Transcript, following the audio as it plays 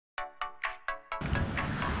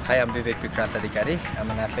Hi, I'm Bibek Bikram Adhikari. I'm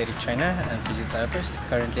an athletic trainer and physiotherapist.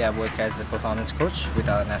 Currently, I work as a performance coach with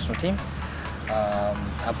our national team.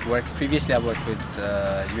 Previously I worked with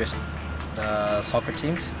US soccer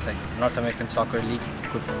teams, like North American Soccer League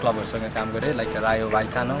clubs, like Rayo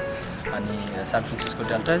Vallecano and San Francisco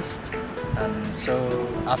Deltas. And so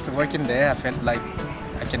after working there, I felt like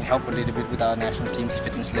I can help a little bit with our national team's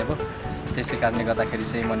fitness level. त्यसै कारणले गर्दाखेरि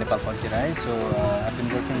चाहिँ म नेपाल फर्केर आएँ. So I've been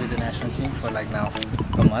working with the national team for like now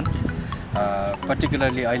a month.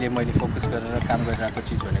 Particularly अहिले मैले focus गरेर काम गरिरहेको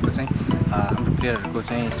चिज भनेको चाहिँ हाम्रो प्लेयरहरुको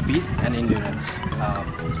चाहिँ स्पिड एन्ड इन्ड्युरेन्स.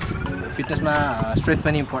 फिटनेसमा स्ट्रेन्थ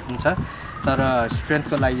पनि इम्पोर्टेन्ट छ, तर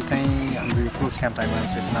स्ट्रेन्थको लागि चाहिँ हाम्रो क्लोज क्याम्प टाइममा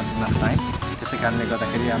इट्स नट इनफ टाइम. त्यसै कारणले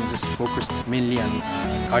गर्दाखेरि आम just focused mainly on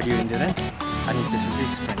cardio इन्ड्युरेन्स अनि त्यसपछि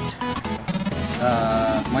स्प्रिन्ट.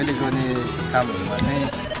 मैले गर्ने कामहरुमा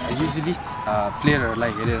चाहिँ युजुअली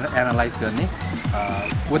प्लेयरहरुलाई हेरेर एनालाइज गर्ने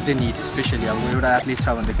what they need, स्पेशली अब एउटा एथलिट छ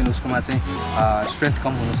भनेदेखि उसकोमा चाहिँ स्ट्रेन्थ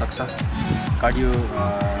कम हुन सक्छ, कार्डियो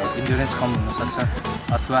इन्ड्युरेन्स कम हुन सक्छ,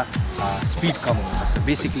 अथवा स्पिड कम हुन सक्छ.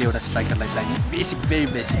 बेसिकली एउटा स्ट्राइकरलाई चाहिने भेरी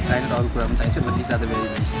बेसिक चाहिने, अरु कुरा पनि चाहिन्छ, but this are the very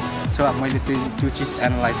basic. So अब मैले त्यो चीज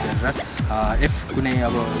एनालाइज गरेर इफ कुनै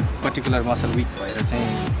अब पर्टिकुलर मसल विक भएर चाहिँ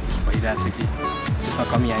भइरहेछ कि त्यसमा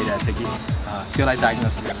कमी आइरहेछ कि त्यसलाई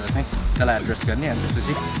डायग्नोसिस गरेर चाहिँ त्यसलाई एड्रेस गर्ने अनि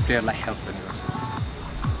त्यसपछि प्लेयरलाई हेल्प गर्ने गर्छ.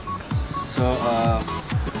 सो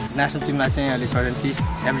नेसनल टिमलाई चाहिँ अहिले currently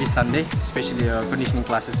every Sunday specially conditioning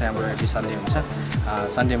classes चाहिँ हाम्रो एभ्री सन्डे हुन्छ.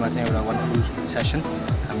 सन्डेमा चाहिँ एउटा वान फुल सेसन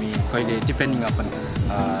हामी कहिले डिपेन्डिङ अपन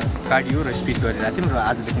कार्डियो र स्पिड गरिरहेको थियौँ, र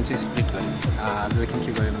आजदेखि चाहिँ स्प्लिट गऱ्यौँ. आजदेखि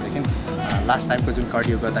के गऱ्यौँ भनेदेखि लास्ट टाइमको जुन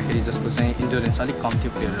कार्डियो गर्दाखेरि जसको चाहिँ इन्ड्युरेन्स अलिक कम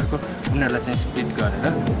थियो प्लेयरहरूको, उनीहरूलाई चाहिँ स्प्लिट गरेर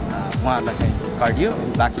उहाँहरूलाई चाहिँ कार्डियो,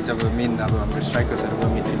 बाँकी जब मेन अब हाम्रो स्ट्राइकर्सहरूको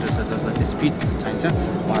मिडफिल्डर छ जसलाई चाहिँ स्पिड चाहिन्छ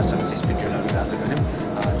उहाँहरूसँग चाहिँ स्पिड ट्रेनरहरू आज गऱ्यौँ.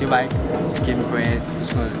 त्यो बाहेक गेमको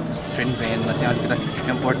उसको ट्रेनिङको एन्डमा चाहिँ अलिकति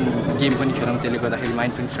इम्पोर्टेन्ट गेम पनि खेलौँ, त्यसले गर्दाखेरि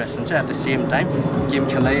माइन्ड पनि फ्रेस हुन्छ. At the same time game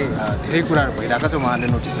खेल्दै धेरै कुराहरू भइरहेको छ उहाँहरूले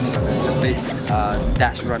नोटिस पनि गर्दैन, जस्तै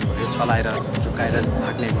ड्यास रन भयो, छलाएर झुकाएर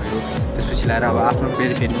भाग्ने भयो, त्यसपछि ल्याएर अब आफ्नो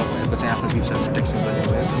पेरिफेरीमा भएको चाहिँ आफ्नो बिचर प्रोटेक्सन गर्ने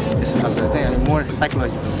भयो. त्यसो गर्दा चाहिँ अहिले मोर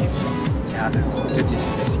साइकोलोजिकल गेम चाहिँ आज त्यति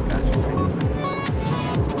बेसिक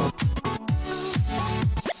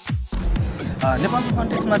आज नेपालको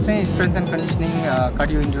कन्टेक्समा चाहिँ स्ट्रेन्थ एन्ड कन्डिसनिङ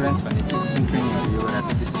कार्डियो इन्ड्युरेन्स भन्ने चाहिँ ट्रेनिङहरू यो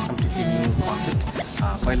चाहिँ this is completely new concept.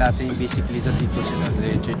 पहिला चाहिँ बेसिकली जति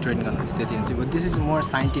कोचेसहरूले ट्रेन गर्नुहुन्छ त्यति हुन्थ्यो, but this is more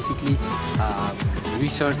scientifically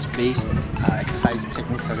research based exercise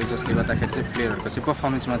टेक्निक्सहरू, जसले गर्दाखेरि चाहिँ प्लेयरहरूको चाहिँ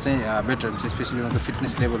पर्फर्मेन्समा चाहिँ बेटर हुन्छ, स्पेसली उनीहरूको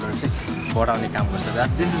फिटनेस लेभलहरू चाहिँ बढाउने काम गर्छ.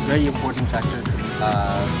 This is very important factor.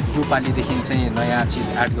 यो पालिदेखि चाहिँ नयाँ चिज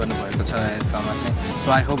एड गर्नुभएको छ एन्फामा चाहिँ.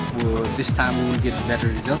 So I hope this time we will get better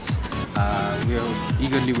results. We are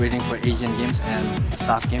eagerly waiting for Asian Games and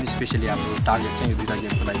SAFF Games, especially हाम्रो टार्गेट चाहिँ यो दुईटा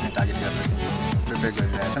गेमको लागि चाहिँ टार्गेट गरेर चाहिँ प्रिपेयर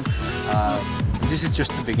गरिरहेछौँ. This is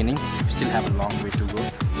just the beginning. We still have a long way to go.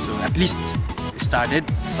 So at least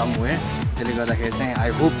started somewhere. त्यसले गर्दाखेरि चाहिँ I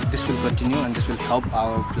hope this will continue and this will help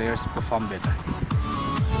our players perform better.